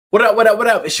What up, what up, what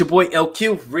up? It's your boy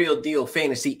LQ, Real Deal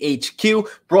Fantasy HQ,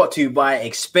 brought to you by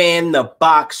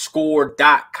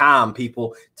expandtheboxscore.com,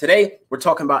 people. Today, we're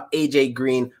talking about AJ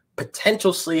Green,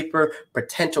 potential sleeper,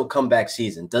 potential comeback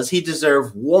season. Does he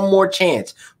deserve one more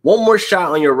chance, one more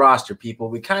shot on your roster, people?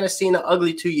 We kind of seen an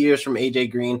ugly 2 years from AJ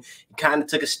Green. He kind of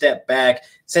took a step back.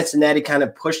 Cincinnati kind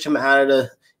of pushed him out of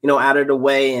the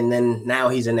way, and then now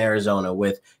he's in Arizona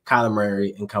with Kyler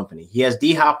Murray and company. He has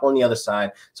D-Hop on the other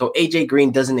side, so AJ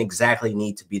Green doesn't exactly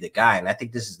need to be the guy, and I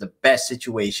think this is the best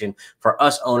situation for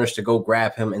us owners to go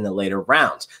grab him in the later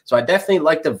rounds. So I definitely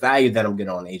like the value that I'm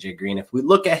getting on AJ Green. If we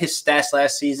look at his stats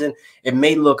last season, it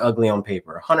may look ugly on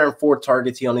paper. 104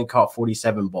 targets, he only caught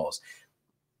 47 balls.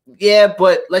 Yeah,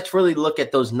 but let's really look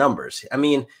at those numbers. I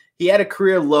mean, he had a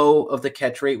career low of the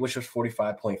catch rate, which was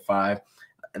 45.5.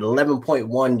 At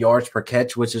 11.1 yards per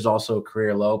catch, which is also a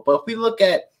career low. But if we look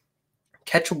at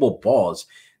catchable balls,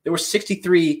 there were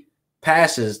 63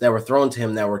 passes that were thrown to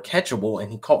him that were catchable, and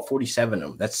he caught 47 of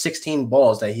them. That's 16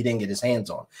 balls that he didn't get his hands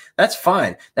on. That's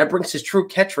fine. That brings his true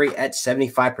catch rate at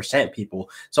 75%, people.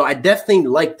 So I definitely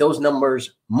like those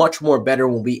numbers much more better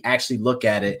when we actually look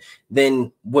at it than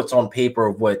what's on paper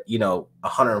of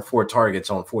 104 targets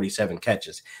on 47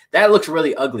 catches. That looks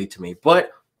really ugly to me.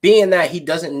 But being that he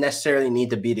doesn't necessarily need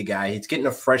to be the guy, he's getting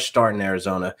a fresh start in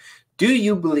Arizona. Do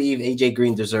you believe AJ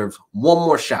Green deserves one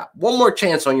more shot, one more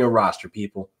chance on your roster,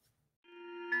 people?